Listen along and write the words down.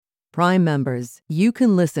Prime members, you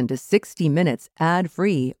can listen to 60 Minutes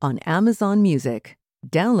ad-free on Amazon Music.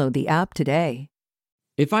 Download the app today.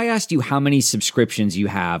 If I asked you how many subscriptions you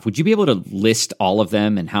have, would you be able to list all of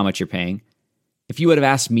them and how much you're paying? If you would have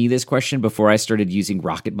asked me this question before I started using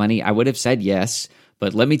Rocket Money, I would have said yes,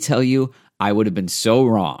 but let me tell you, I would have been so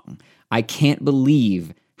wrong. I can't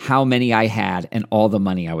believe how many I had and all the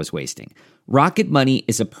money I was wasting. Rocket Money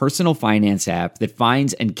is a personal finance app that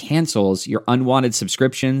finds and cancels your unwanted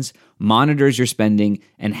subscriptions, monitors your spending,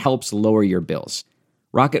 and helps lower your bills.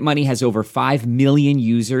 Rocket Money has over 5 million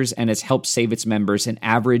users and has helped save its members an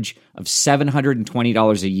average of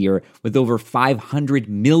 $720 a year with over 500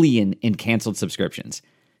 million in canceled subscriptions.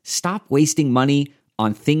 Stop wasting money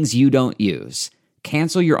on things you don't use.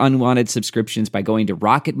 Cancel your unwanted subscriptions by going to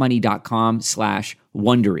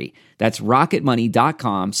rocketmoney.com/Wondery. That's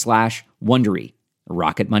rocketmoney.com/Wondery.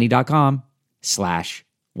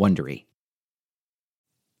 rocketmoney.com/Wondery.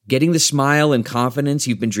 Getting the smile and confidence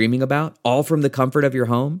you've been dreaming about, all from the comfort of your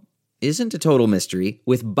home, isn't a total mystery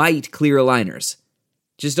with Byte clear aligners.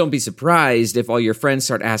 Just don't be surprised if all your friends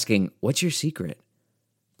start asking, "What's your secret?"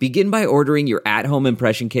 Begin by ordering your at-home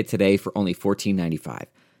impression kit today for only $14.95.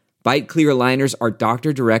 Byte clear aligners are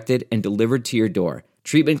doctor-directed and delivered to your door.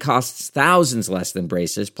 Treatment costs thousands less than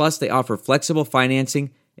braces, plus they offer flexible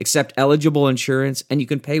financing, accept eligible insurance, and you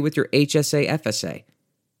can pay with your HSA FSA.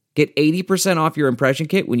 Get 80% off your impression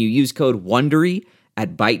kit when you use code WONDERY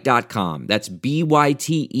at Byte.com. That's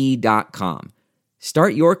BYTE.com.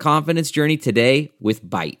 Start your confidence journey today with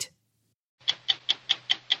Byte.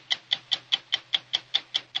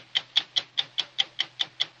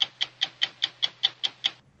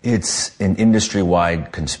 It's an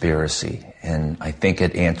industry-wide conspiracy, and I think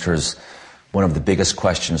it answers one of the biggest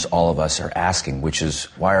questions all of us are asking, which is,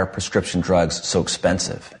 why are prescription drugs so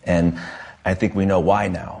expensive? And I think we know why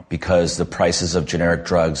now, because the prices of generic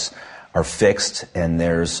drugs are fixed and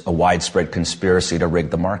there's a widespread conspiracy to rig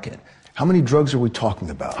the market. How many drugs are we talking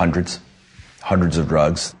about? Hundreds of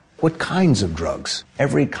drugs. What kinds of drugs?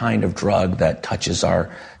 Every kind of drug that touches our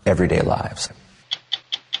everyday lives.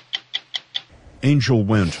 Angel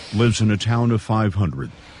Wendt lives in a town of 500.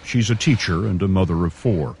 She's a teacher and a mother of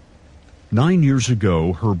 4. 9 years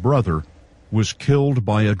ago, her brother was killed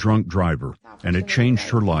by a drunk driver, and it changed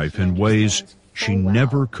her life in ways she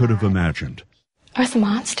never could have imagined. I was a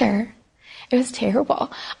monster. It was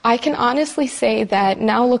terrible. I can honestly say that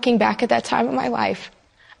now looking back at that time of my life,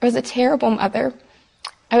 I was a terrible mother.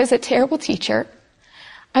 I was a terrible teacher.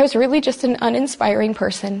 I was really just an uninspiring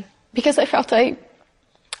person because I felt I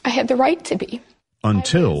had the right to be.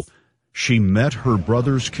 Until she met her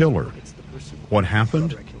brother's killer. What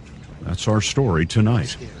happened? That's our story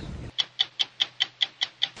tonight.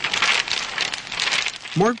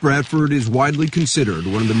 Mark Bradford is widely considered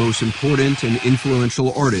one of the most important and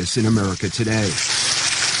influential artists in America today.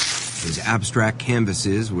 His abstract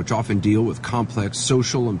canvases, which often deal with complex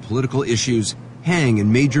social and political issues, hang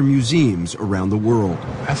in major museums around the world.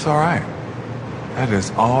 That's all right. That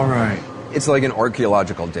is all right. It's like an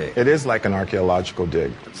archaeological dig. It is like an archaeological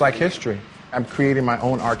dig. It's like history. I'm creating my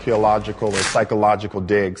own archaeological or psychological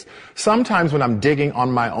digs. Sometimes when I'm digging on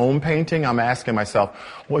my own painting, I'm asking myself,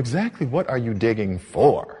 well, exactly what are you digging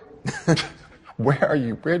for? Where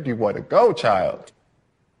do you want to go, child?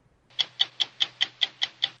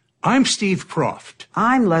 I'm Steve Croft.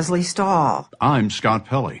 I'm Leslie Stahl. I'm Scott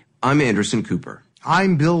Pelley. I'm Anderson Cooper.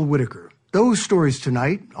 I'm Bill Whitaker. Those stories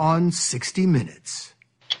tonight on 60 Minutes.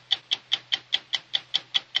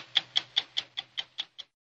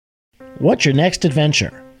 What's your next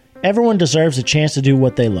adventure? Everyone deserves a chance to do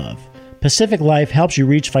what they love. Pacific Life helps you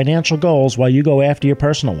reach financial goals while you go after your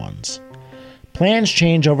personal ones. Plans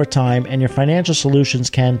change over time, and your financial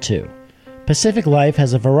solutions can too. Pacific Life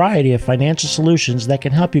has a variety of financial solutions that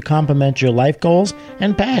can help you complement your life goals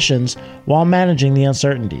and passions while managing the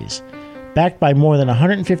uncertainties. Backed by more than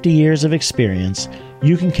 150 years of experience,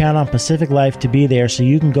 you can count on Pacific Life to be there so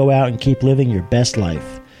you can go out and keep living your best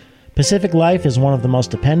life. Pacific Life is one of the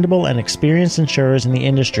most dependable and experienced insurers in the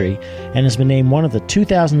industry and has been named one of the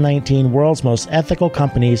 2019 World's Most Ethical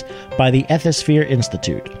Companies by the Ethisphere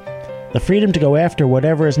Institute. The freedom to go after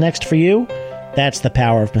whatever is next for you? That's the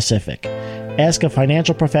power of Pacific. Ask a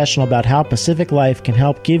financial professional about how Pacific Life can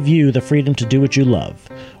help give you the freedom to do what you love,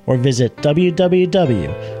 or visit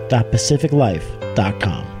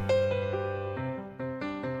www.pacificlife.com.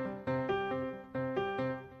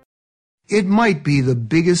 It might be the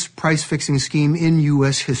biggest price-fixing scheme in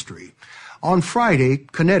U.S. history. On Friday,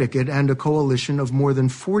 Connecticut and a coalition of more than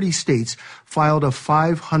 40 states filed a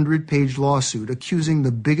 500-page lawsuit accusing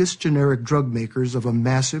the biggest generic drug makers of a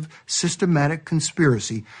massive, systematic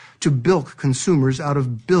conspiracy to bilk consumers out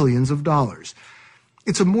of billions of dollars.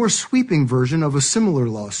 It's a more sweeping version of a similar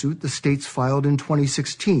lawsuit the states filed in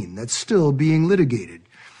 2016 that's still being litigated.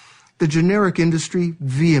 The generic industry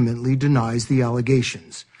vehemently denies the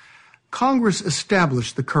allegations. Congress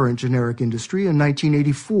established the current generic industry in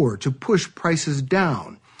 1984 to push prices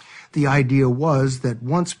down. The idea was that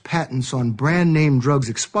once patents on brand-name drugs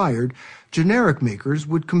expired, generic makers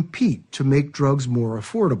would compete to make drugs more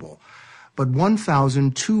affordable. But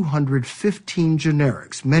 1,215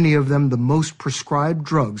 generics, many of them the most prescribed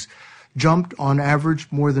drugs, jumped on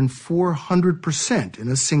average more than 400% in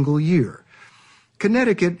a single year.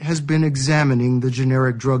 Connecticut has been examining the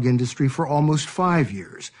generic drug industry for almost 5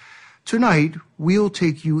 years. Tonight, we'll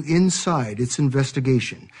take you inside its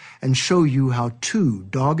investigation and show you how two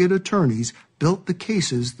dogged attorneys built the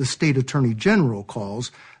cases the state attorney general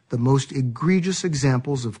calls the most egregious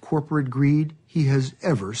examples of corporate greed he has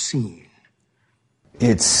ever seen.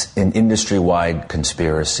 It's an industry-wide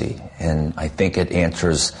conspiracy, and I think it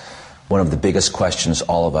answers one of the biggest questions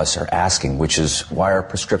all of us are asking, which is why are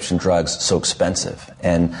prescription drugs so expensive?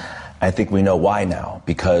 And I think we know why now,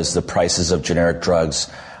 because the prices of generic drugs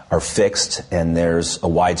are fixed, and there's a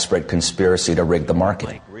widespread conspiracy to rig the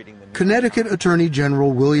market. Connecticut Attorney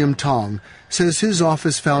General William Tong says his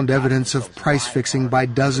office found evidence of price fixing by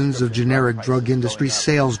dozens of generic drug industry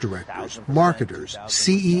sales directors, marketers,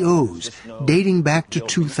 CEOs, dating back to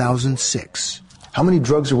 2006. How many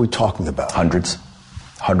drugs are we talking about? Hundreds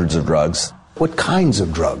of drugs. What kinds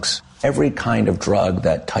of drugs? Every kind of drug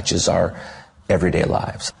that touches our everyday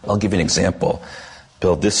lives. I'll give you an example.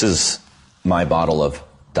 Bill, this is my bottle of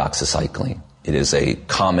doxycycline. It is a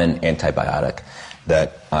common antibiotic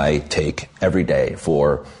that I take every day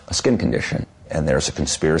for a skin condition. And there's a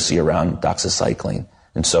conspiracy around doxycycline.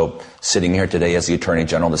 And so, sitting here today as the Attorney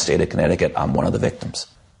General of the state of Connecticut, I'm one of the victims.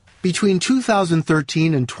 Between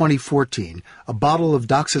 2013 and 2014, a bottle of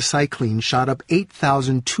doxycycline shot up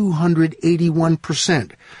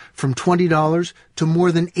 8,281%, from $20 to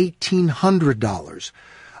more than $1,800.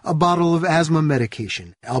 A bottle of asthma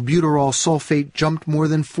medication, albuterol sulfate, jumped more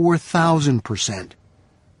than 4,000%.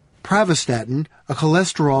 Pravastatin, a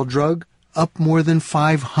cholesterol drug, up more than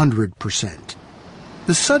 500%.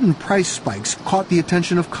 The sudden price spikes caught the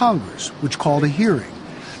attention of Congress, which called a hearing,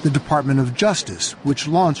 the Department of Justice, which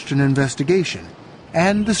launched an investigation,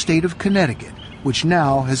 and the state of Connecticut, which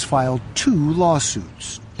now has filed 2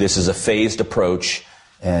 lawsuits. This is a phased approach,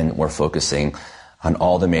 and we're focusing on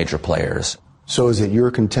all the major players. So is it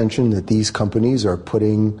your contention that these companies are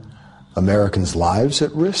putting Americans' lives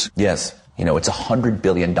at risk? Yes. You know, it's a $100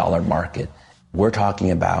 billion market. We're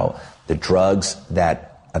talking about the drugs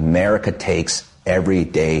that America takes every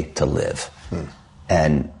day to live.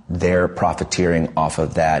 And they're profiteering off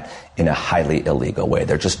of that in a highly illegal way.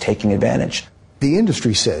 They're just taking advantage. The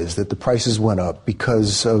industry says that the prices went up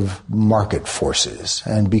because of market forces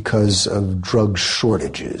and because of drug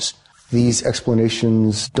shortages. These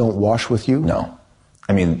explanations don't wash with you? No.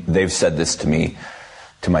 I mean, they've said this to me,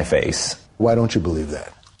 to my face. Why don't you believe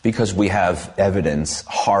that? Because we have evidence,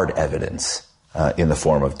 hard evidence, in the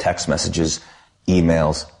form of text messages,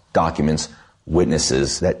 emails, documents,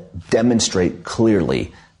 witnesses that demonstrate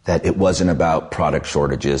clearly that it wasn't about product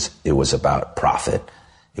shortages, it was about profit.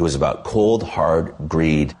 It was about cold, hard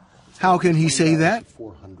greed. How can he say that?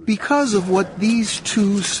 Because of what these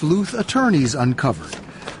 2 sleuth attorneys uncovered.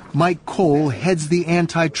 Mike Cole heads the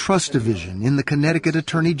antitrust division in the Connecticut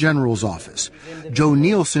Attorney General's office. Joe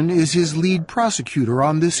Nielsen is his lead prosecutor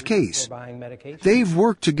on this case. They've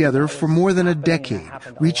worked together for more than a decade,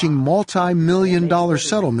 reaching multi-million-dollar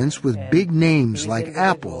settlements with big names like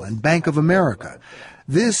Apple and Bank of America.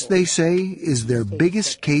 This, they say, is their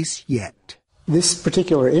biggest case yet. This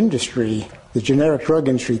particular industry, the generic drug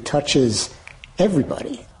industry, touches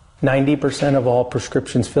everybody. 90% of all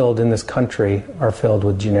prescriptions filled in this country are filled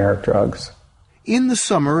with generic drugs. In the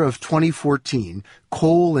summer of 2014,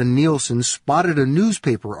 Cole and Nielsen spotted a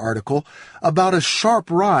newspaper article about a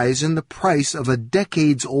sharp rise in the price of a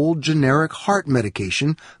decades-old generic heart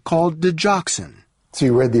medication called digoxin. So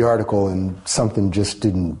you read the article and something just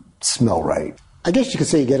didn't smell right. I guess you could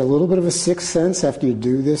say you get a little bit of a sixth sense after you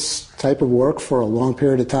do this type of work for a long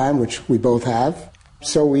period of time, which we both have.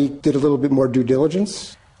 So we did a little bit more due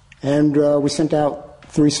diligence. And we sent out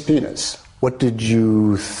 3 subpoenas. What did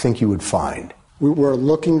you think you would find? We were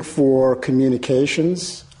looking for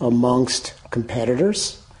communications amongst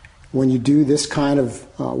competitors. When you do this kind of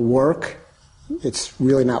work, It's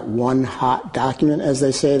really not one hot document, as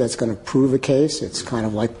they say, that's going to prove a case. It's kind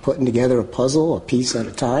of like putting together a puzzle, a piece at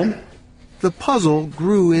a time. The puzzle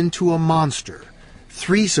grew into a monster.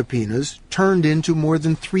 3 subpoenas turned into more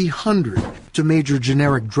than 300 to major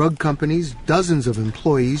generic drug companies, dozens of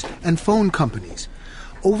employees, and phone companies.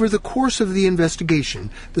 Over the course of the investigation,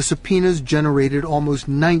 the subpoenas generated almost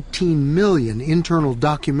 19 million internal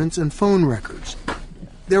documents and phone records.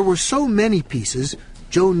 There were so many pieces,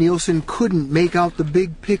 Joe Nielsen couldn't make out the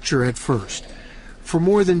big picture at first. For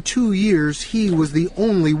more than 2 years, he was the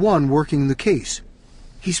only one working the case.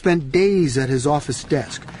 He spent days at his office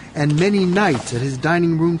desk and many nights at his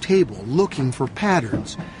dining room table looking for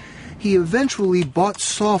patterns. He eventually bought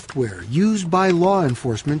software used by law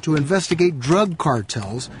enforcement to investigate drug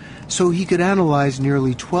cartels so he could analyze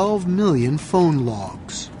nearly 12 million phone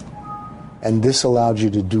logs. And this allowed you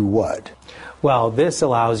to do what? Well, this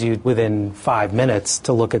allows you within 5 minutes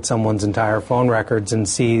to look at someone's entire phone records and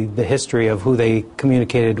see the history of who they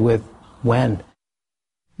communicated with when.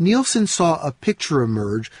 Nielsen saw a picture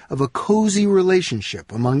emerge of a cozy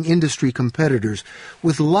relationship among industry competitors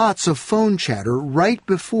with lots of phone chatter right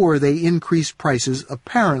before they increased prices,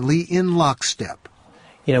 apparently in lockstep.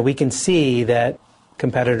 You know, we can see that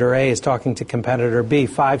competitor A is talking to competitor B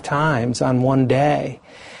 5 times on one day.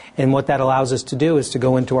 And what that allows us to do is to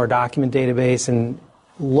go into our document database and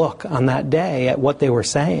look on that day at what they were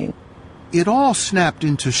saying. It all snapped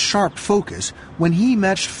into sharp focus when he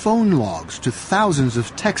matched phone logs to thousands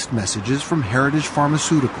of text messages from Heritage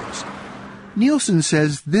Pharmaceuticals. Nielsen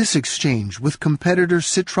says this exchange with competitor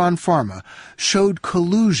Citron Pharma showed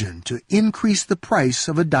collusion to increase the price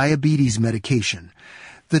of a diabetes medication.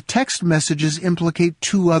 The text messages implicate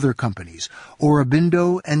 2 other companies,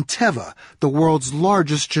 Aurobindo and Teva, the world's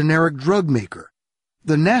largest generic drug maker.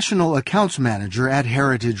 The national accounts manager at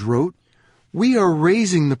Heritage wrote, "We are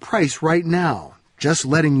raising the price right now. Just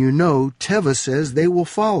letting you know, Teva says they will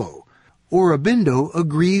follow. Aurobindo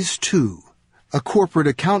agrees too." A corporate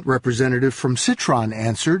account representative from Citron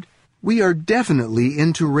answered, "We are definitely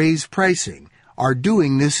into raised pricing, are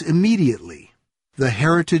doing this immediately." The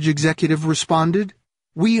Heritage executive responded,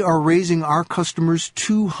 "We are raising our customers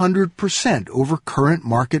 200% over current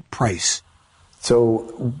market price."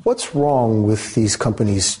 So what's wrong with these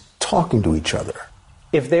companies talking to each other?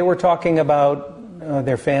 If they were talking about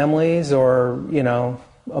their families or,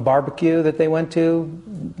 a barbecue that they went to,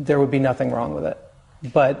 there would be nothing wrong with it.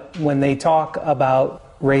 But when they talk about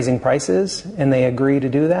raising prices and they agree to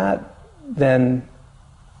do that, then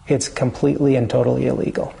it's completely and totally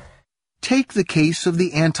illegal. Take the case of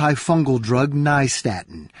the antifungal drug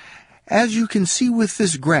Nystatin. As you can see with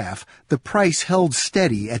this graph, the price held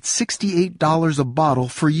steady at $68 a bottle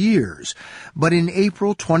for years. But in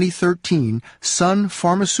April 2013, Sun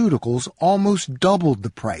Pharmaceuticals almost doubled the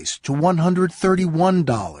price to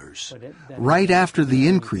 $131. Right after the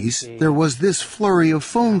increase, there was this flurry of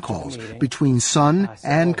phone calls between Sun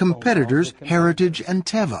and competitors Heritage and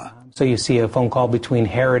Teva. So you see a phone call between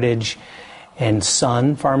Heritage and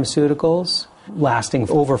Sun Pharmaceuticals lasting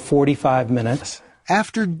over 45 minutes.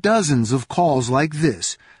 After dozens of calls like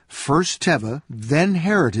this, first Teva, then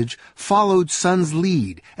Heritage, followed Sun's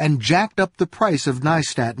lead and jacked up the price of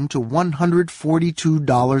Nystatin to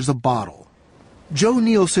 $142 a bottle. Joe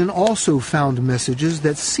Nielsen also found messages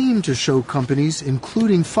that seemed to show companies,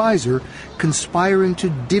 including Pfizer, conspiring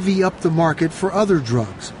to divvy up the market for other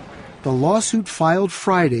drugs. The lawsuit filed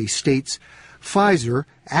Friday states, Pfizer,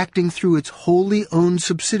 acting through its wholly owned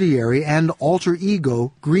subsidiary and alter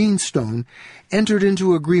ego, Greenstone, entered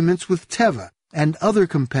into agreements with Teva and other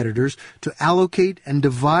competitors to allocate and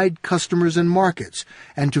divide customers and markets,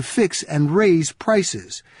 and to fix and raise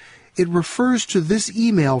prices. It refers to this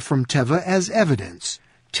email from Teva as evidence.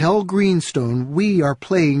 Tell Greenstone we are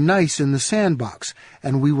playing nice in the sandbox,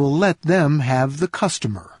 and we will let them have the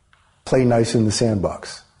customer. Play nice in the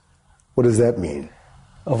sandbox. What does that mean?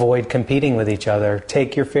 Avoid competing with each other.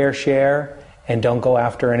 Take your fair share and don't go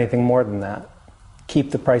after anything more than that.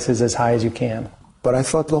 Keep the prices as high as you can. But I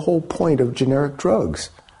thought the whole point of generic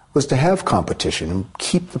drugs was to have competition and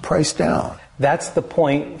keep the price down. That's the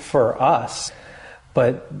point for us,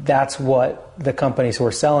 but that's what the companies who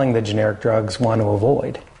are selling the generic drugs want to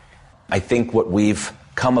avoid. I think what we've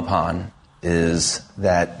come upon is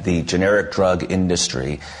that the generic drug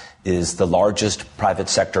industry is the largest private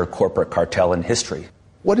sector corporate cartel in history.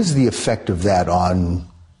 What is the effect of that on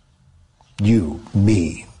you,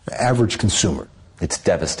 me, the average consumer? It's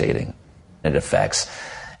devastating. It affects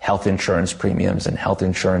health insurance premiums and health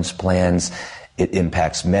insurance plans. It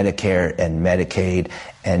impacts Medicare and Medicaid,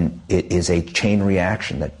 and it is a chain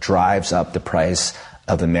reaction that drives up the price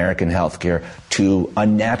of American healthcare to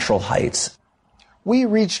unnatural heights. We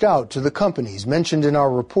reached out to the companies mentioned in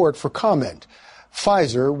our report for comment.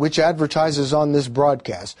 Pfizer, which advertises on this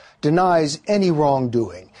broadcast, denies any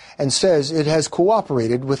wrongdoing and says it has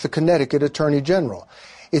cooperated with the Connecticut Attorney General.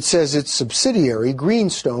 It says its subsidiary,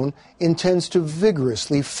 Greenstone, intends to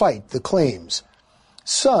vigorously fight the claims.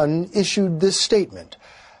 Sun issued this statement.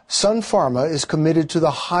 Sun Pharma is committed to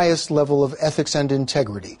the highest level of ethics and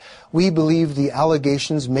integrity. We believe the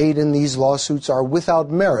allegations made in these lawsuits are without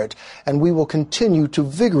merit, and we will continue to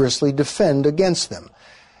vigorously defend against them.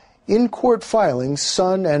 In court filings,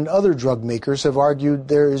 Sun and other drug makers have argued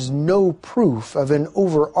there is no proof of an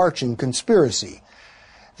overarching conspiracy.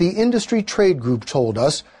 The industry trade group told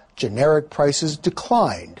us generic prices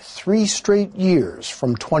declined 3 straight years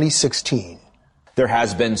from 2016. There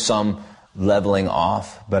has been some leveling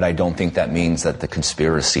off, but I don't think that means that the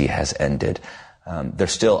conspiracy has ended. They're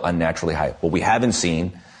still unnaturally high. What we haven't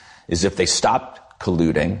seen is if they stopped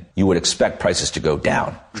colluding, you would expect prices to go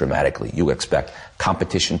down dramatically. You would expect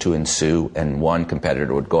competition to ensue, and one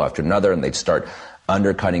competitor would go after another, and they'd start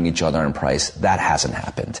undercutting each other in price. That hasn't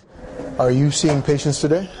happened. Are you seeing patients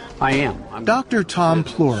today? I am. Dr. Tom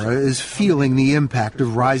Plora is feeling the impact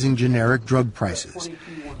of rising generic drug prices.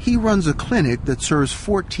 He runs a clinic that serves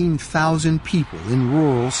 14,000 people in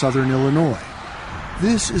rural southern Illinois.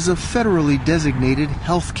 This is a federally designated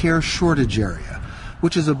healthcare shortage area,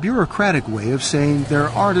 which is a bureaucratic way of saying there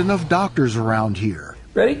aren't enough doctors around here.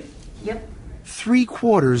 Ready? Yep.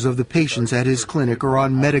 3/4 of the patients at his clinic are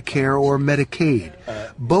on Medicare or Medicaid.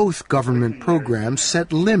 Both government programs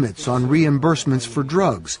set limits on reimbursements for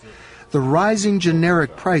drugs. The rising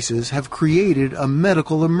generic prices have created a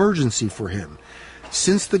medical emergency for him.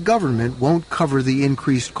 Since the government won't cover the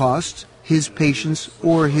increased costs, his patients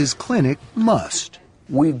or his clinic must.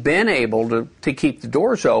 We've been able to keep the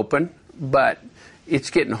doors open, but it's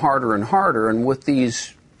getting harder and harder, and with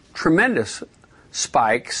these tremendous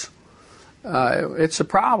spikes, it's a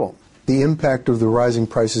problem. The impact of the rising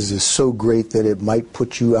prices is so great that it might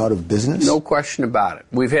put you out of business? No question about it.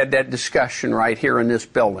 We've had that discussion right here in this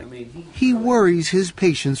building. He worries his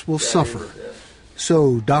patients will suffer.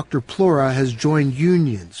 So Dr. Plora has joined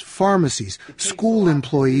unions, pharmacies, school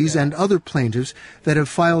employees, and other plaintiffs that have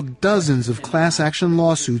filed dozens of class action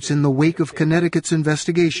lawsuits in the wake of Connecticut's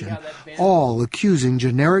investigation, all accusing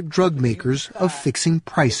generic drug makers of fixing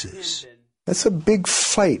prices. That's a big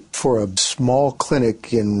fight for a small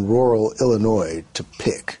clinic in rural Illinois to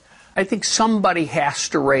pick. I think somebody has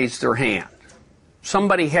to raise their hand.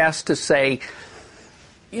 Somebody has to say,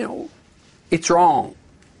 it's wrong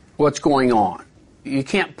what's going on. You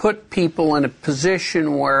can't put people in a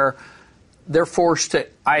position where they're forced to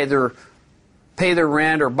either pay their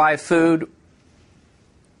rent or buy food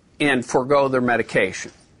and forego their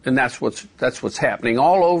medication. And that's what's happening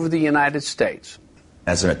all over the United States.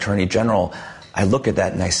 As an attorney general, I look at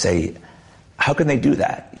that and I say, how can they do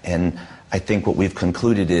that? And I think what we've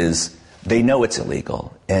concluded is they know it's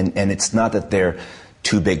illegal. And it's not that they're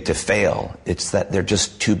too big to fail. It's that they're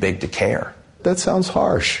just too big to care. That sounds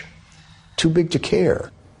harsh. Too big to care.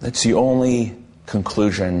 That's the only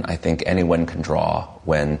conclusion I think anyone can draw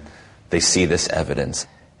when they see this evidence.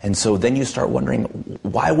 And so then you start wondering,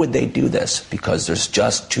 why would they do this? Because there's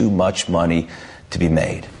just too much money to be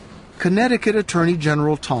made. Connecticut Attorney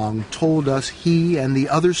General Tong told us he and the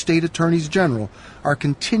other state attorneys general are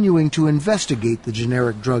continuing to investigate the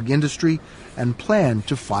generic drug industry and plan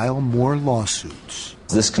to file more lawsuits.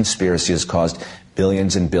 This conspiracy has caused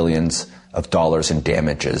billions and billions of dollars in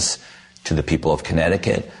damages to the people of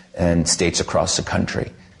Connecticut and states across the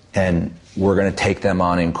country. And we're going to take them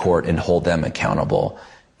on in court and hold them accountable.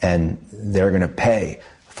 And they're going to pay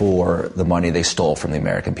for the money they stole from the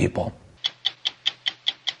American people.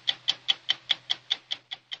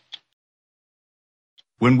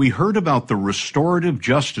 When we heard about the Restorative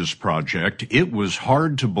Justice Project, it was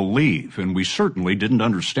hard to believe, and we certainly didn't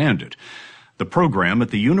understand it. The program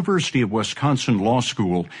at the University of Wisconsin Law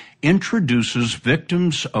School introduces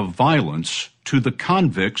victims of violence to the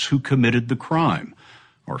convicts who committed the crime.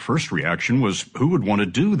 Our first reaction was, who would want to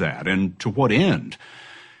do that, and to what end?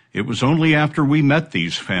 It was only after we met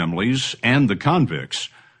these families and the convicts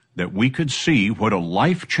that we could see what a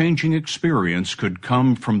life-changing experience could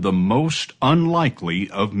come from the most unlikely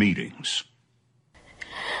of meetings.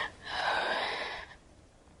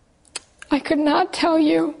 I could not tell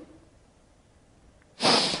you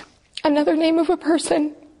another name of a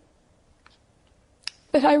person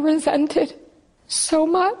that I resented so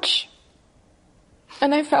much.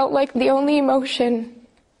 And I felt like the only emotion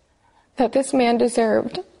that this man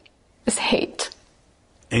deserved is hate.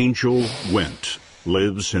 Angel Wendt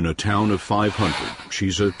lives in a town of 500.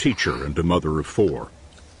 She's a teacher and a mother of 4.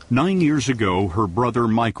 9 years ago, her brother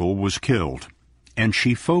Michael was killed, and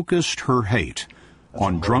she focused her hate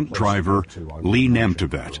on drunk driver Lee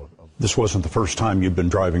Namtevet. This wasn't the first time you've been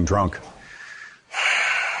driving drunk.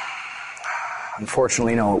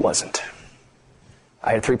 Unfortunately, no, it wasn't.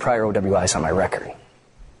 I had 3 prior OWIs on my record.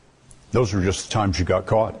 Those were just the times you got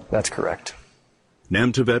caught? That's correct.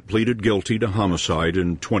 Namtevet pleaded guilty to homicide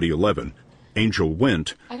in 2011. Angel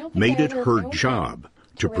Went made it her job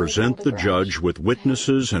to present the judge with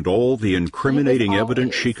witnesses and all the incriminating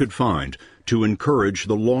evidence she could find to encourage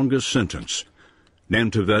the longest sentence.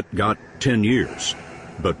 Namtevet got 10 years,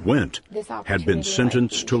 but Went had been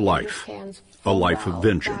sentenced to life, a life of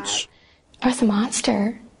vengeance. I was a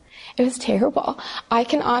monster. It was terrible. I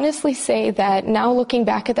can honestly say that now looking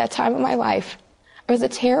back at that time of my life, I was a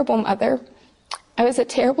terrible mother. I was a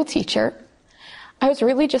terrible teacher. I was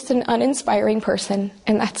really just an uninspiring person,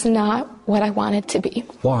 and that's not what I wanted to be.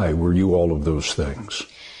 Why were you all of those things?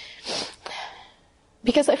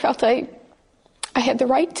 Because I felt I had the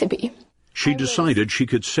right to be. She decided she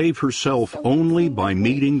could save herself only by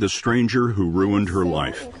meeting the stranger who ruined her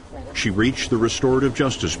life. She reached the Restorative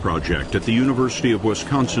Justice Project at the University of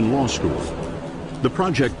Wisconsin Law School. The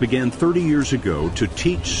project began 30 years ago to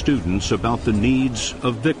teach students about the needs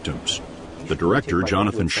of victims. The director,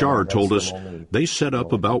 Jonathan Shar, told us they set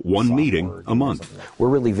up about 1 meeting a month. We're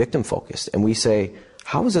really victim focused, and we say,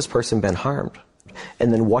 how has this person been harmed?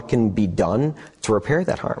 And then what can be done to repair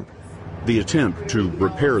that harm? The attempt to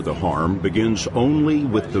repair the harm begins only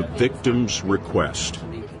with the victim's request.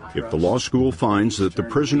 If the law school finds that the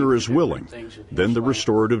prisoner is willing, then the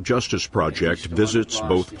Restorative Justice Project visits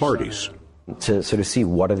both parties. To sort of see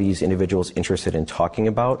what are these individuals interested in talking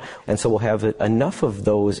about. And so we'll have enough of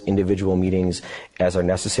those individual meetings as are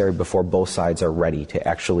necessary before both sides are ready to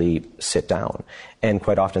actually sit down. And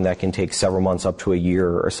quite often that can take several months up to a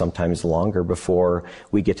year or sometimes longer before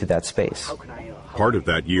we get to that space. Part of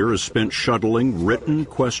that year is spent shuttling written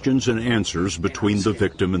questions and answers between the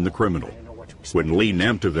victim and the criminal. When Lee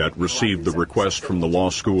Namtevet received the request from the law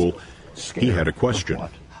school, he had a question.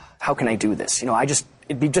 How can I do this?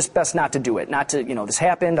 It'd be just best not to do it. Not to, this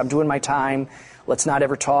happened, I'm doing my time. Let's not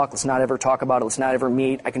ever talk. Let's not ever talk about it. Let's not ever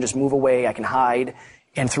meet. I can just move away. I can hide.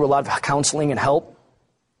 And through a lot of counseling and help,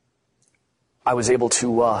 I was able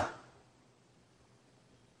to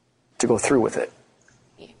go through with it.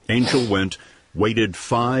 Angel waited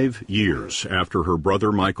 5 years after her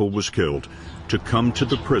brother Michael was killed to come to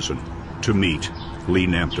the prison to meet Lee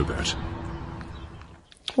Namtevet.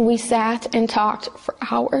 We sat and talked for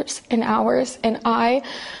hours and hours, and I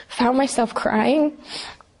found myself crying,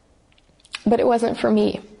 but it wasn't for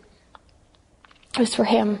me. It was for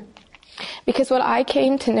him. Because what I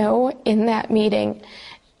came to know in that meeting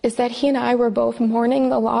is that he and I were both mourning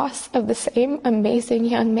the loss of the same amazing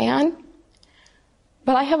young man,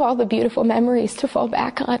 but I have all the beautiful memories to fall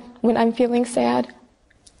back on when I'm feeling sad.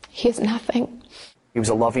 He is nothing. He was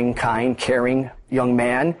a loving, kind, caring young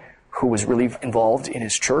man who was really involved in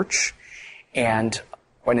his church and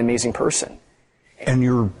quite an amazing person. And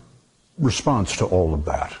your response to all of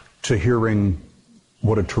that, to hearing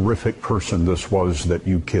what a terrific person this was that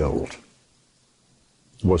you killed,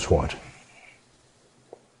 was what?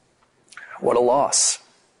 What a loss.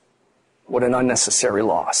 What an unnecessary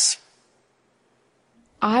loss.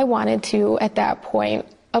 I wanted to, at that point,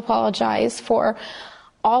 apologize for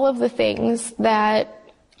all of the things that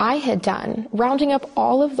I had done, rounding up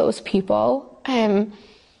all of those people and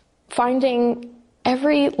finding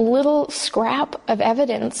every little scrap of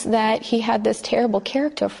evidence that he had this terrible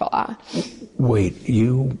character flaw. Wait,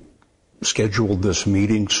 you scheduled this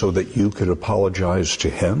meeting so that you could apologize to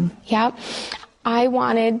him? Yeah. I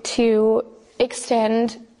wanted to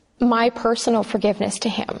extend my personal forgiveness to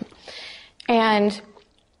him, and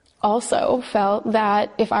also felt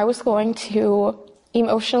that if I was going to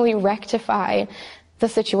emotionally rectify the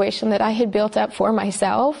situation that I had built up for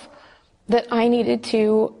myself, that I needed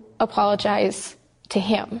to apologize to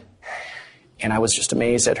him. And I was just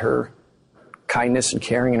amazed at her kindness and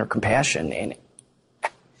caring and her compassion. And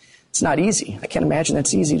it's not easy. I can't imagine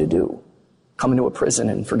that's easy to do. Come into a prison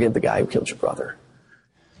and forgive the guy who killed your brother.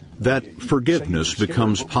 That forgiveness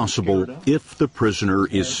becomes possible if the prisoner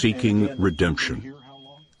is seeking redemption.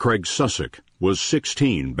 Craig Sussick was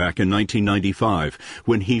 16 back in 1995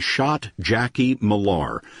 when he shot Jackie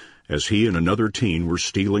Millar as he and another teen were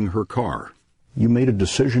stealing her car. You made a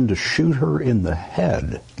decision to shoot her in the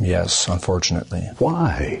head. Yes, unfortunately.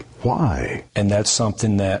 Why? Why? And that's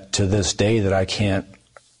something that to this day that I can't,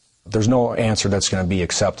 there's no answer that's going to be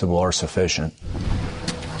acceptable or sufficient.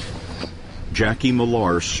 Jackie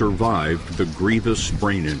Millar survived the grievous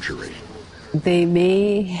brain injury. They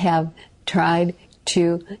may have tried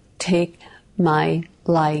to take my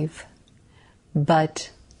life,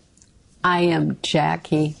 but I am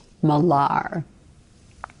Jackie Millar.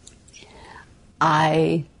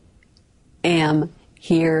 I am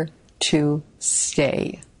here to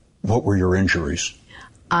stay. What were your injuries?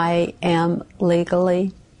 I am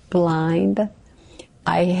legally blind.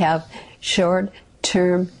 I have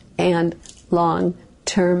short-term and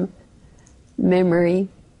long-term memory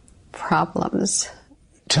problems.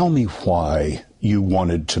 Tell me why you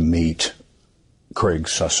wanted to meet Craig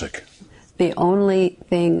Susick. The only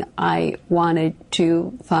thing I wanted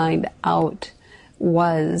to find out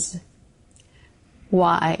was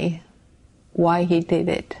why he did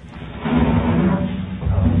it.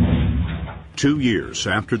 2 years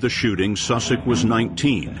after the shooting, Susick was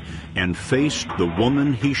 19 and faced the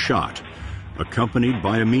woman he shot, accompanied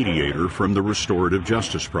by a mediator from the Restorative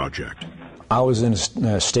Justice Project. I was in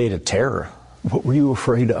a state of terror. What were you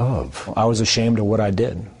afraid of? I was ashamed of what I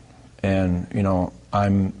did. And, you know,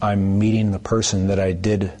 I'm meeting the person that I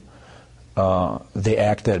did the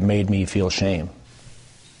act that made me feel shame.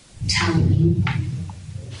 Tell me.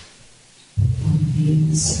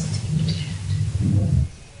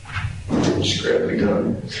 Just grab the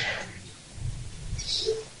gun.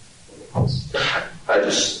 I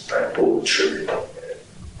pulled the trigger.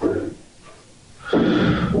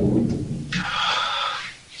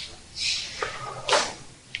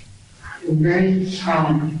 I'm very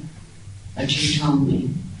proud that you told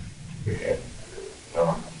me. Yeah.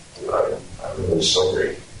 No, I'm really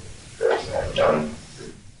sorry for everything I've done.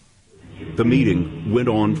 The meeting went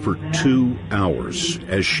on for 2 hours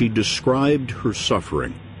as she described her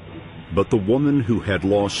suffering. But the woman who had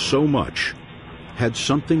lost so much had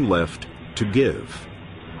something left to give.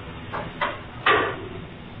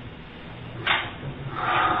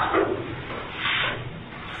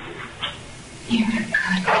 You're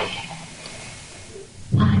good.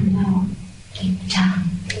 I know deep down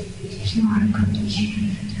you are a good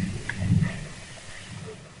kid.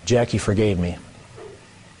 Jackie forgave me.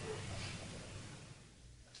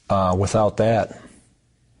 Without that,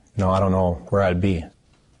 I don't know where I'd be.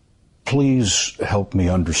 Please help me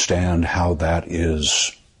understand how that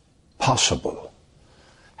is possible.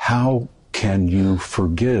 How can you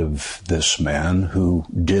forgive this man who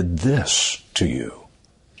did this to you?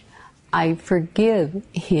 I forgive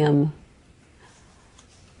him.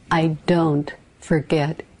 I don't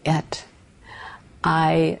forget it.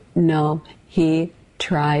 I know he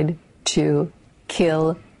tried to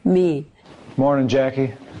kill me. Morning,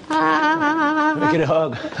 Jackie. Get a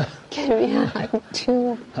hug. Give me a hug,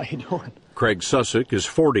 too. How you doing? Craig Susick is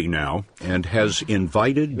 40 now and has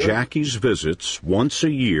invited Jackie's visits once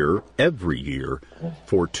a year, every year,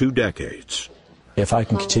 for 2 decades. If I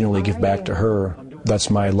can continually give back to her, that's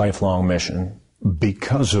my lifelong mission.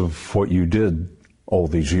 Because of what you did all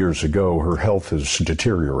these years ago, her health is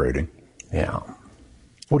deteriorating. Yeah.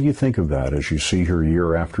 What do you think of that as you see her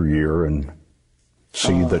year after year and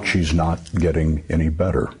see that she's not getting any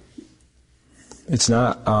better? It's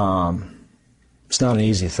not an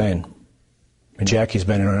easy thing. Jackie's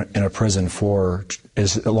been in a prison for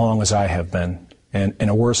as long as I have been, and in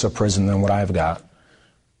a worse prison than what I've got.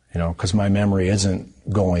 Because my memory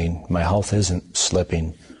isn't going, my health isn't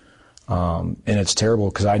slipping, and it's terrible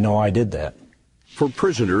because I know I did that. For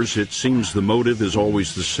prisoners, it seems the motive is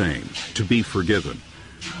always the same, to be forgiven.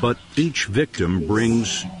 But each victim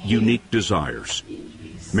brings unique desires.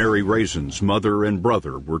 Mary Raisin's mother and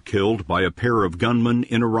brother were killed by a pair of gunmen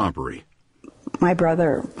in a robbery. My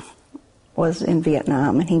brother was in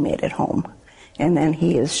Vietnam and he made it home. And then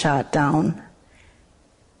he is shot down,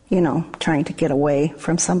 trying to get away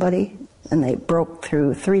from somebody. And they broke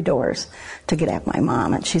through 3 doors to get at my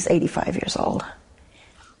mom, and she's 85 years old.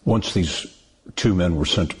 Once these 2 men were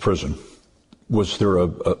sent to prison, was there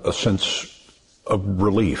a sense of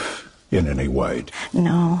relief in any way?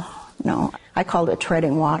 No. I called it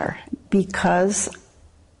treading water, because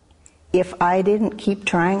if I didn't keep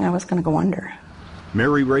trying, I was going to go under.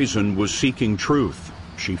 Mary Raisin was seeking truth.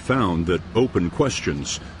 She found that open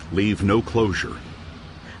questions leave no closure.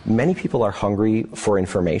 Many people are hungry for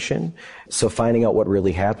information, so finding out what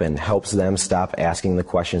really happened helps them stop asking the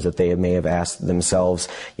questions that they may have asked themselves,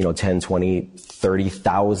 10, 20,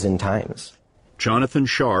 30,000 times. Jonathan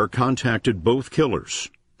Shar contacted both killers.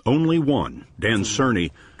 Only one, Dan Cerny,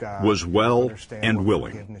 was well and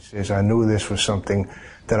willing. I knew this was something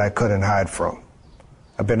that I couldn't hide from.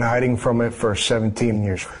 I've been hiding from it for 17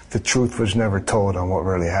 years. The truth was never told on what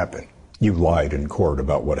really happened. You lied in court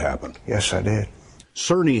about what happened. Yes, I did.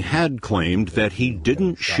 Cerny had claimed that he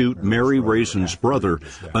didn't shoot Mary Raisin's brother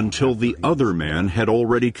until the other man had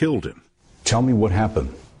already killed him. Tell me what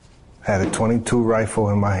happened. I had a .22 rifle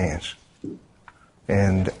in my hands,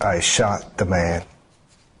 and I shot the man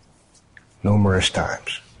numerous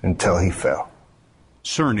times until he fell.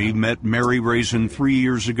 Cerny met Mary Raisin 3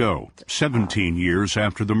 years ago, 17 years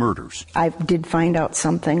after the murders. I did find out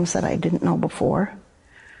some things that I didn't know before,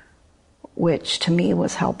 which to me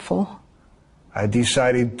was helpful. I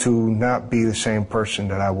decided to not be the same person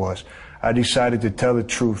that I was. I decided to tell the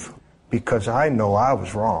truth because I know I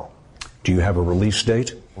was wrong. Do you have a release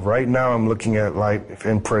date? Right now I'm looking at life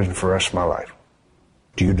in prison for the rest of my life.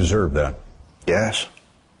 Do you deserve that? Yes.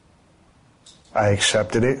 I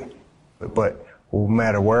accepted it, but no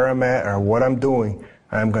matter where I'm at or what I'm doing,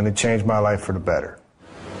 I'm going to change my life for the better.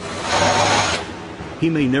 He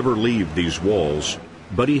may never leave these walls,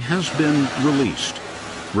 but he has been released.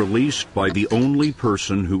 Released by the only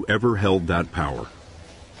person who ever held that power.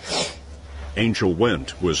 Angel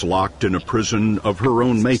Wendt was locked in a prison of her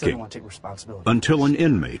own making until an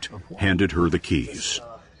inmate handed her the keys.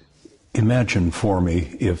 Imagine for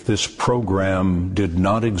me if this program did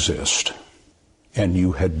not exist and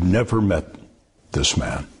you had never met this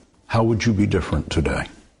man. How would you be different today?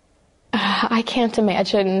 I can't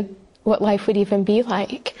imagine what life would even be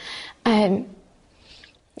like.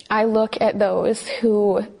 I look at those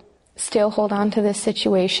who still hold on to this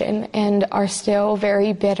situation and are still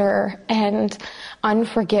very bitter and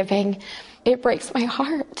unforgiving. It breaks my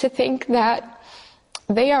heart to think that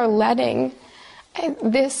they are letting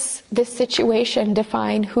this situation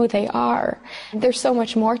define who they are. There's so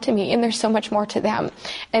much more to me and there's so much more to them.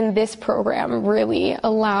 And this program really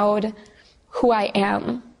allowed who I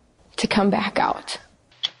am to come back out.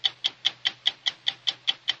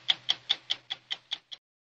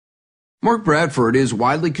 Mark Bradford is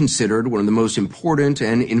widely considered one of the most important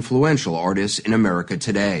and influential artists in America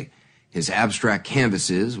today. His abstract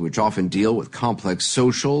canvases, which often deal with complex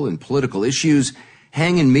social and political issues,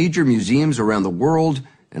 hang in major museums around the world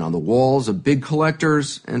and on the walls of big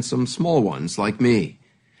collectors and some small ones like me.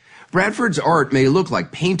 Bradford's art may look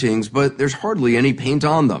like paintings, but there's hardly any paint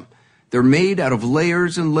on them. They're made out of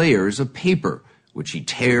layers and layers of paper, which he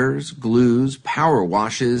tears, glues, power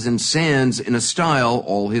washes, and sands in a style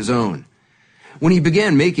all his own. When he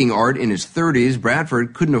began making art in his 30s,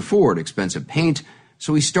 Bradford couldn't afford expensive paint,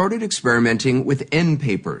 so he started experimenting with end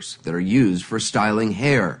papers that are used for styling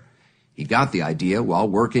hair. He got the idea while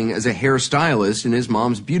working as a hairstylist in his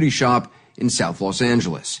mom's beauty shop in South Los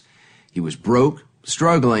Angeles. He was broke,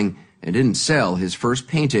 struggling, and didn't sell his first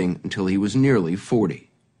painting until he was nearly 40.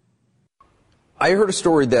 I heard a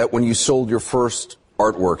story that when you sold your first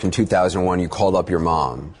artwork in 2001, you called up your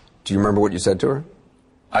mom. Do you remember what you said to her?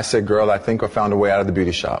 I said, girl, I think I found a way out of the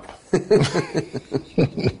beauty shop.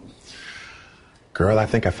 Girl, I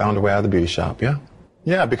think I found a way out of the beauty shop, yeah.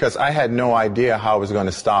 Yeah, because I had no idea how I was going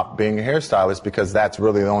to stop being a hairstylist because that's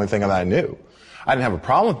really the only thing that I knew. I didn't have a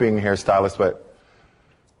problem with being a hairstylist, but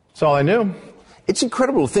that's all I knew. It's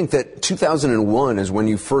incredible to think that 2001 is when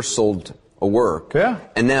you first sold a work. Yeah.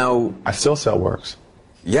 And now... I still sell works.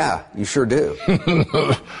 Yeah, you sure do.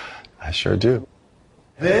 I sure do.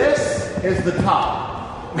 This is the top.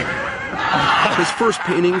 His first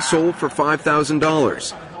painting sold for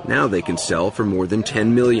 $5,000. Now they can sell for more than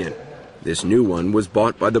 $10 million. This new one was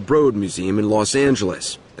bought by the Broad Museum in Los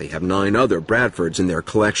Angeles. They have 9 other Bradfords in their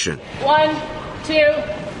collection. 1, 2,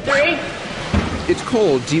 3. It's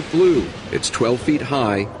called Deep Blue. It's 12 feet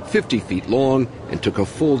high, 50 feet long, and took a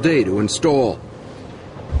full day to install.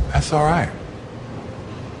 That's all right.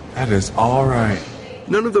 That is all right.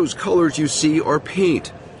 None of those colors you see are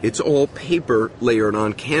paint. It's all paper layered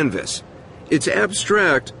on canvas. It's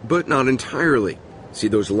abstract, but not entirely. See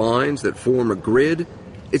those lines that form a grid?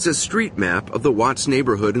 It's a street map of the Watts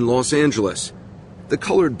neighborhood in Los Angeles. The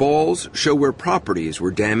colored balls show where properties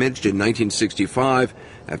were damaged in 1965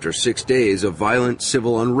 after 6 days of violent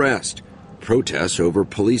civil unrest, protests over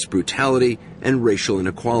police brutality and racial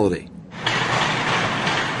inequality.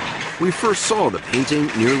 We first saw the painting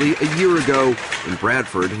nearly a year ago, and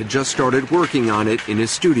Bradford had just started working on it in his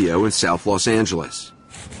studio in South Los Angeles.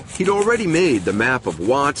 He'd already made the map of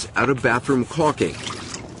Watts out of bathroom caulking.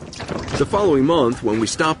 The following month, when we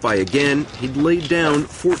stopped by again, he'd laid down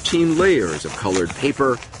 14 layers of colored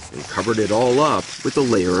paper and covered it all up with a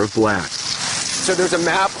layer of black. So there's a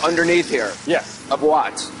map underneath here. Yes. Of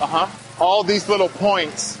Watts. Uh-huh. All these little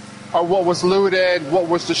points are what was looted, what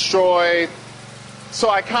was destroyed. So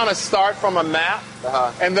I kind of start from a map,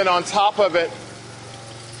 and then on top of it,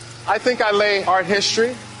 I think I lay art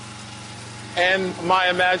history and my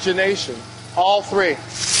imagination, all three.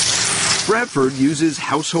 Bradford uses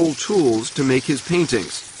household tools to make his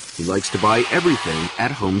paintings. He likes to buy everything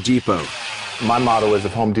at Home Depot. My motto is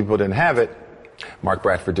if Home Depot didn't have it, Mark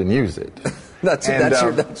Bradford didn't use it. That's your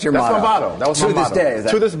motto. That's my motto. That was my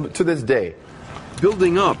motto. To this day.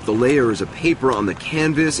 Building up the layers of paper on the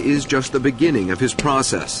canvas is just the beginning of his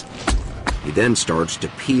process. He then starts to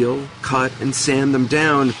peel, cut, and sand them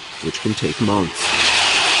down, which can take months.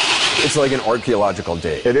 It's like an archaeological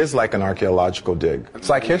dig. It is like an archaeological dig. It's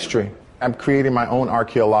like history. I'm creating my own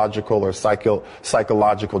archaeological or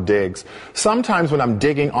psychological digs. Sometimes when I'm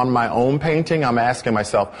digging on my own painting, I'm asking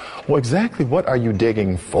myself, well, exactly what are you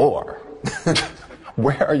digging for?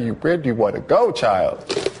 Where do you want to go, child?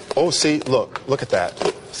 Oh, see, look at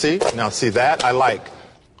that. See? Now, see that? I like.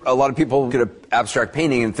 A lot of people get an abstract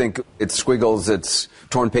painting and think it's squiggles, it's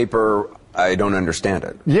torn paper. I don't understand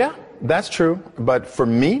it. Yeah, that's true. But for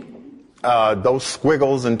me, those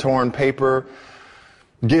squiggles and torn paper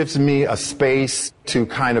gives me a space to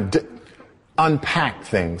kind of unpack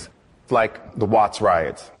things, like the Watts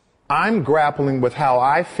riots. I'm grappling with how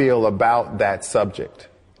I feel about that subject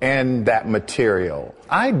and that material.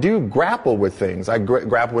 I do grapple with things. I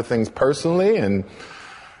grapple with things personally and,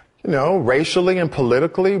 racially and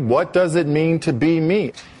politically. What does it mean to be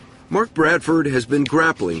me? Mark Bradford has been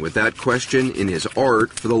grappling with that question in his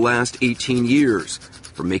art for the last 18 years,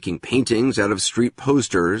 from making paintings out of street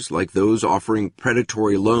posters like those offering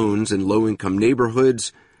predatory loans in low-income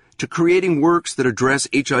neighborhoods, to creating works that address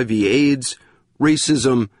HIV/AIDS,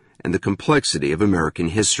 racism, and the complexity of American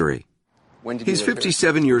history. He's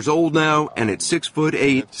 57 years old now, and at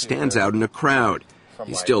 6'8", stands out in a crowd.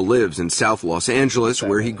 He still lives in South Los Angeles,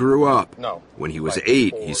 where he grew up. When he was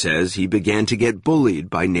 8, he says, he began to get bullied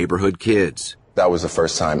by neighborhood kids. That was the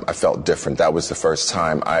first time I felt different. That was the first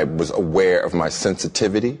time I was aware of my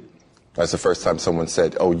sensitivity. That's the first time someone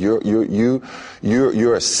said, "Oh, you're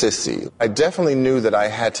a sissy." I definitely knew that I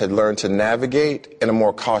had to learn to navigate in a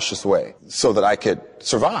more cautious way so that I could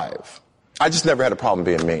survive. I just never had a problem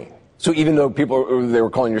being me. So even though they were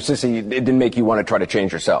calling you sissy, it didn't make you want to try to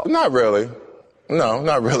change yourself? Not really. No,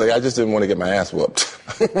 not really. I just didn't want to get my ass whooped.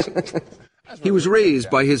 He was raised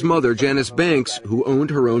by his mother, Janice Banks, who owned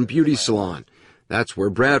her own beauty salon. That's where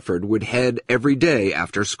Bradford would head every day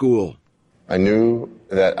after school. I knew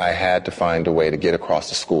that I had to find a way to get across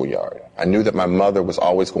the schoolyard. I knew that my mother was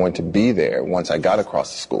always going to be there once I got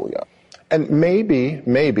across the schoolyard. And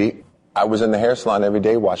maybe I was in the hair salon every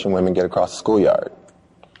day watching women get across the schoolyard.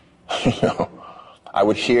 I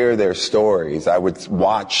would hear their stories. I would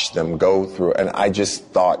watch them go through, and I just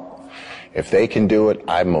thought, if they can do it,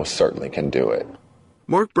 I most certainly can do it.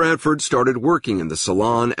 Mark Bradford started working in the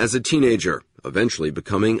salon as a teenager, eventually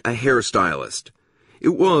becoming a hairstylist.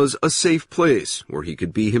 It was a safe place where he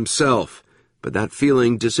could be himself, but that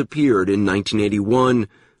feeling disappeared in 1981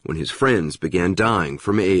 when his friends began dying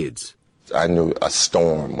from AIDS. I knew a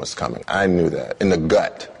storm was coming. I knew that. In the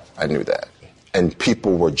gut, I knew that. And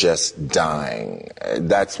people were just dying.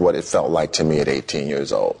 That's what it felt like to me at 18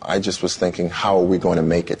 years old. I just was thinking, how are we going to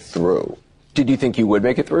make it through? Did you think you would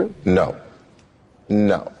make it through? No.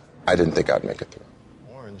 I didn't think I'd make it through.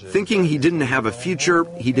 Thinking he didn't have a future,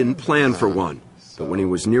 he didn't plan for one. But when he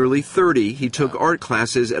was nearly 30, he took art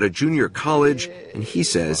classes at a junior college, and he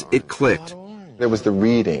says it clicked. There was the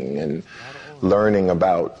reading and learning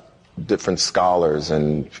about different scholars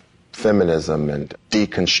and feminism and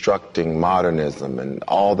deconstructing modernism and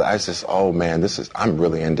all that. I was just, oh man, I'm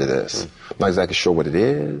really into this. I'm not exactly sure what it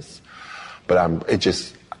is, but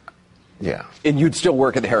yeah. And you'd still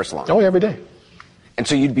work at the hair salon? Oh, every day. And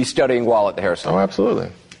so you'd be studying while at the hair salon? Oh,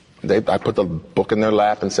 absolutely. I put the book in their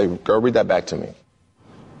lap and say, girl, read that back to me.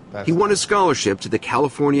 He won a scholarship to the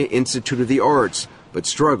California Institute of the Arts, but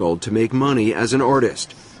struggled to make money as an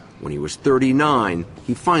artist. When he was 39,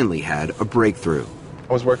 he finally had a breakthrough.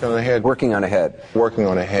 I was working on a head. Working on a head? Working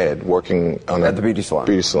on a head. Working on at the beauty salon?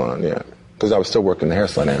 Beauty salon, yeah. Because I was still working the hair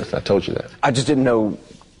salon, I told you that. I just didn't know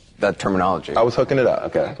that terminology. I was hooking it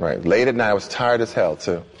up. Okay. Right. Late at night, I was tired as hell,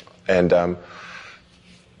 too. And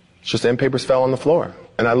just end papers fell on the floor.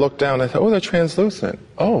 And I looked down and I thought, oh, they're translucent.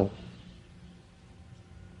 Oh,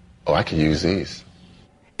 I could use these.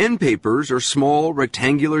 End papers are small,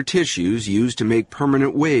 rectangular tissues used to make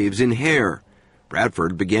permanent waves in hair.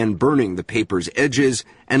 Bradford began burning the paper's edges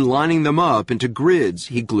and lining them up into grids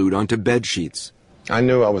he glued onto bed sheets. I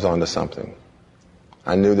knew I was onto something.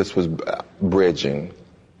 I knew this was bridging.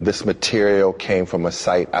 This material came from a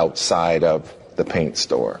site outside of the paint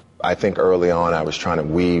store. I think early on I was trying to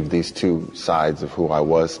weave these two sides of who I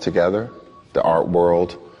was together, the art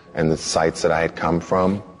world and the sites that I had come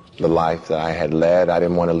from, the life that I had led. I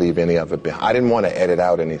didn't want to leave any of it behind. I didn't want to edit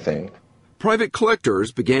out anything. Private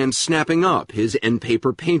collectors began snapping up his end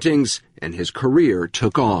paper paintings, and his career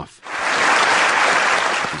took off.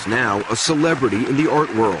 He's now a celebrity in the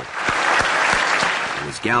art world. and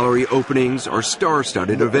his gallery openings are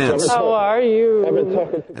star-studded events. How are you?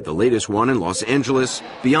 At the latest one in Los Angeles,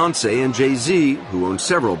 Beyonce and Jay-Z, who own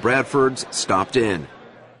several Bradfords, stopped in.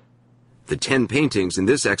 The 10 paintings in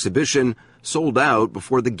this exhibition sold out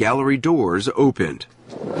before the gallery doors opened.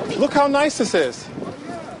 Look how nice this is.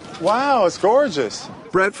 Wow, it's gorgeous.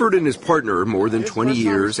 Bradford and his partner, more than 20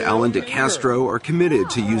 years, Alan DeCastro, are committed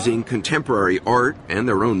to using contemporary art and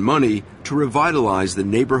their own money to revitalize the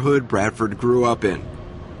neighborhood Bradford grew up in.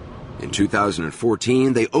 In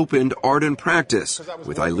 2014, they opened Art and Practice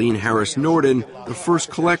with Eileen Harris Norden, the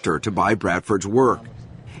first collector to buy Bradford's work.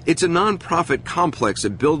 It's a nonprofit complex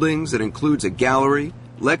of buildings that includes a gallery,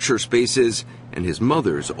 lecture spaces, and his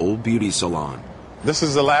mother's old beauty salon. This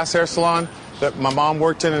is the last hair salon that my mom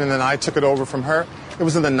worked in, and then I took it over from her. It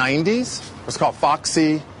was in the 90s. It was called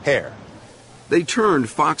Foxy Hair. They turned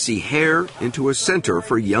Foxy Hair into a center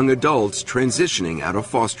for young adults transitioning out of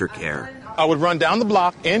foster care. I would run down the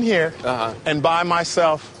block in here and buy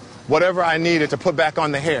myself whatever I needed to put back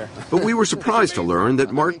on the hair. But we were surprised to learn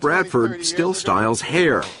that Mark Bradford still styles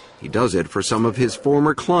hair. He does it for some of his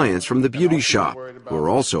former clients from the beauty shop, who are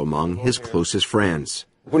also among his closest friends.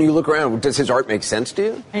 When you look around, does his art make sense to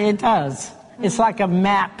you? It does. It's like a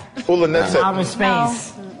map in outer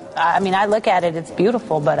space. I mean, I look at it, it's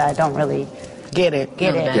beautiful, but I don't really get it.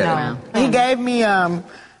 No. He gave me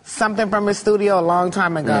something from his studio a long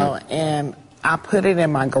time ago, and I put it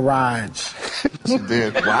in my garage. You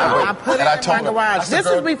did? Wow. I put it in my garage. This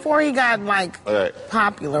is before he got,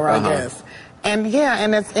 popular, I guess. And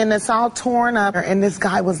it's all torn up. And this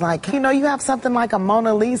guy was like, you know, you have something like a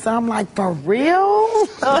Mona Lisa. I'm like, for real?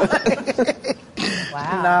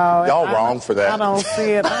 Wow. No. Y'all wrong for that. I don't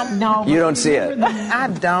see it. You don't see it? I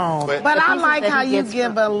don't. But I like how you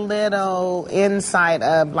give a little insight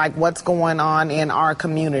of like what's going on in our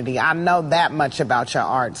community. I know that much about your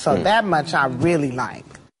art. So that much I really like.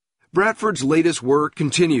 Bradford's latest work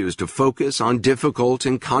continues to focus on difficult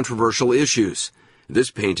and controversial issues. This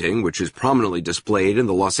painting, which is prominently displayed in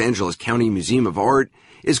the Los Angeles County Museum of Art,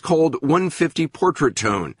 is called 150 Portrait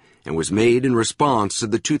Tone and was made in response to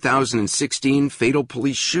the 2016 fatal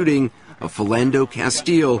police shooting of Philando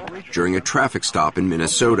Castile during a traffic stop in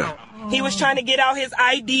Minnesota. He was trying to get out his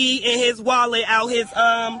ID and his wallet out his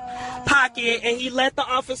pocket, and he let the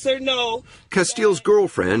officer know. Castile's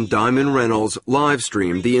girlfriend, Diamond Reynolds,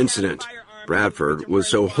 live-streamed the incident. Bradford was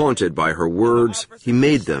so haunted by her words, he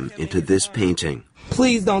made them into this painting.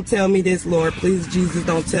 Please don't tell me this, Lord. Please, Jesus,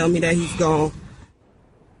 don't tell me that he's gone.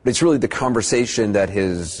 It's really the conversation that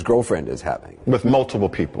his girlfriend is having. With multiple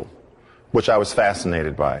people, which I was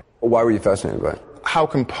fascinated by. Why were you fascinated by it? How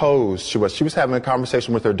composed she was. She was having a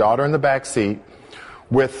conversation with her daughter in the back seat,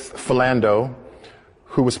 with Philando,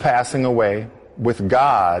 who was passing away, with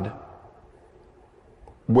God,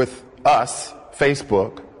 with us,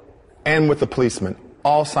 Facebook, and with the policeman,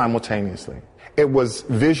 all simultaneously. It was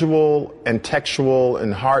visual and textual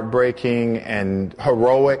and heartbreaking and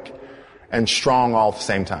heroic and strong all at the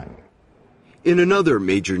same time. In another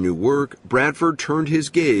major new work, Bradford turned his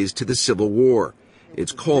gaze to the Civil War.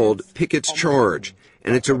 It's called Pickett's Charge,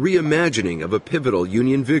 and it's a reimagining of a pivotal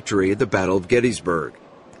Union victory at the Battle of Gettysburg.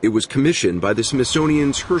 It was commissioned by the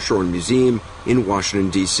Smithsonian's Hirshhorn Museum in Washington,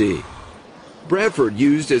 D.C. Bradford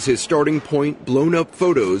used as his starting point blown-up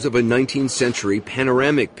photos of a 19th century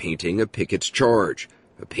panoramic painting of Pickett's Charge,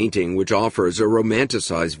 a painting which offers a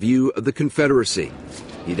romanticized view of the Confederacy.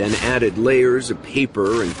 He then added layers of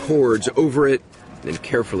paper and cords over it, then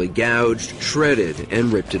carefully gouged, shredded,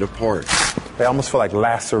 and ripped it apart. They almost feel like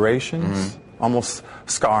lacerations, almost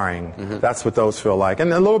scarring. That's what those feel like.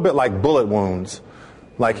 And a little bit like bullet wounds,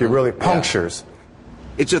 like you're really punctures.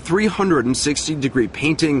 It's a 360-degree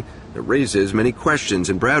painting that raises many questions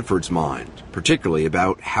in Bradford's mind, particularly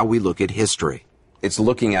about how we look at history. It's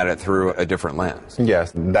looking at it through a different lens.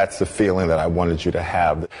 Yes, that's the feeling that I wanted you to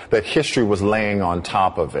have, that history was laying on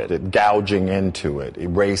top of it, gouging into it,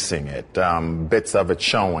 erasing it, bits of it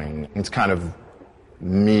showing. It's kind of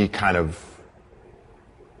me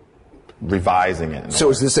revising it. So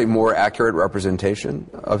is this a more accurate representation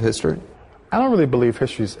of history? I don't really believe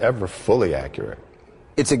history's ever fully accurate.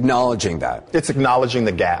 It's acknowledging that. It's acknowledging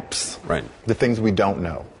the gaps. Right. The things we don't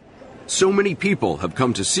know. So many people have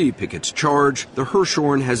come to see Pickett's Charge, the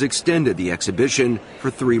Hirshhorn has extended the exhibition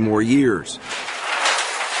for 3 more years.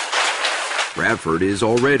 Bradford is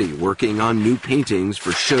already working on new paintings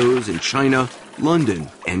for shows in China, London,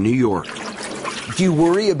 and New York. Do you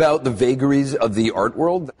worry about the vagaries of the art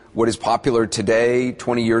world? What is popular today,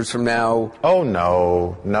 20 years from now? Oh,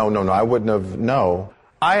 no. No. I wouldn't have, no.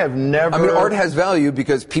 I have never... I mean, art has value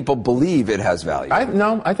because people believe it has value.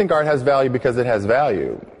 I think art has value because it has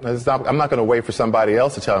value. I'm not going to wait for somebody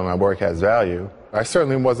else to tell me my work has value. I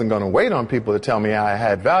certainly wasn't going to wait on people to tell me I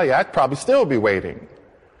had value. I'd probably still be waiting.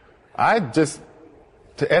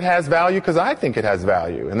 It has value because I think it has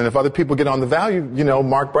value. And then if other people get on the value,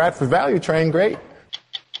 Mark Bradford value train, great.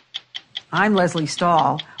 I'm Leslie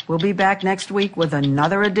Stahl. We'll be back next week with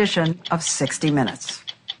another edition of 60 Minutes.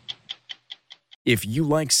 If you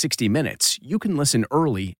like 60 Minutes, you can listen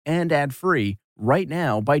early and ad-free right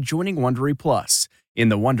now by joining Wondery Plus in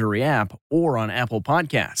the Wondery app or on Apple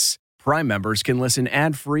Podcasts. Prime members can listen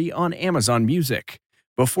ad-free on Amazon Music.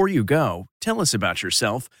 Before you go, tell us about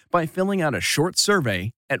yourself by filling out a short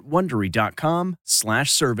survey at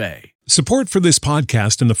Wondery.com/survey. Support for this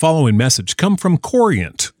podcast and the following message come from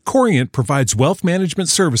Corient. Corient provides wealth management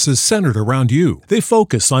services centered around you. They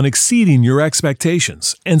focus on exceeding your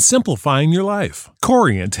expectations and simplifying your life.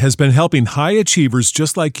 Corient has been helping high achievers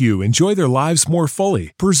just like you enjoy their lives more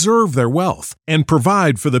fully, preserve their wealth, and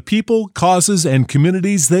provide for the people, causes, and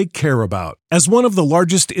communities they care about. As one of the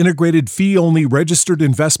largest integrated fee-only registered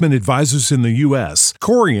investment advisors in the U.S.,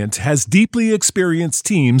 Corient has deeply experienced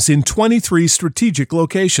teams in 23 strategic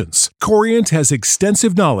locations. Corient has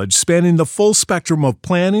extensive knowledge spanning the full spectrum of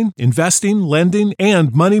planning, investing, lending,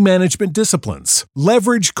 and money management disciplines.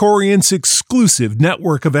 Leverage Corient's exclusive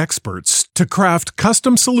network of experts to craft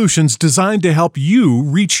custom solutions designed to help you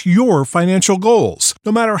reach your financial goals,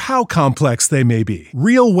 no matter how complex they may be.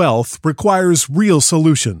 Real wealth requires real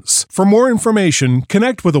solutions. For more information,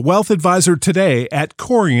 connect with a wealth advisor today at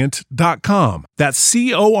Corient.com. That's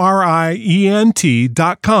Corient.com.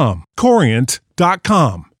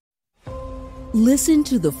 Corient.com. Listen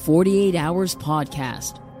to the 48 Hours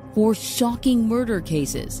podcast for shocking murder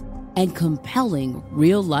cases and compelling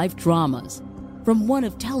real-life dramas from one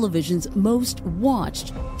of television's most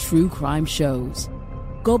watched true crime shows.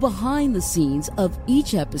 Go behind the scenes of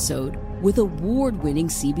each episode with award-winning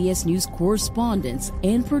CBS News correspondents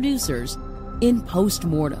and producers in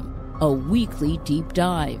Postmortem, a weekly deep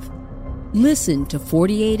dive. Listen to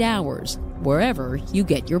 48 Hours wherever you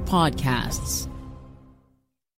get your podcasts.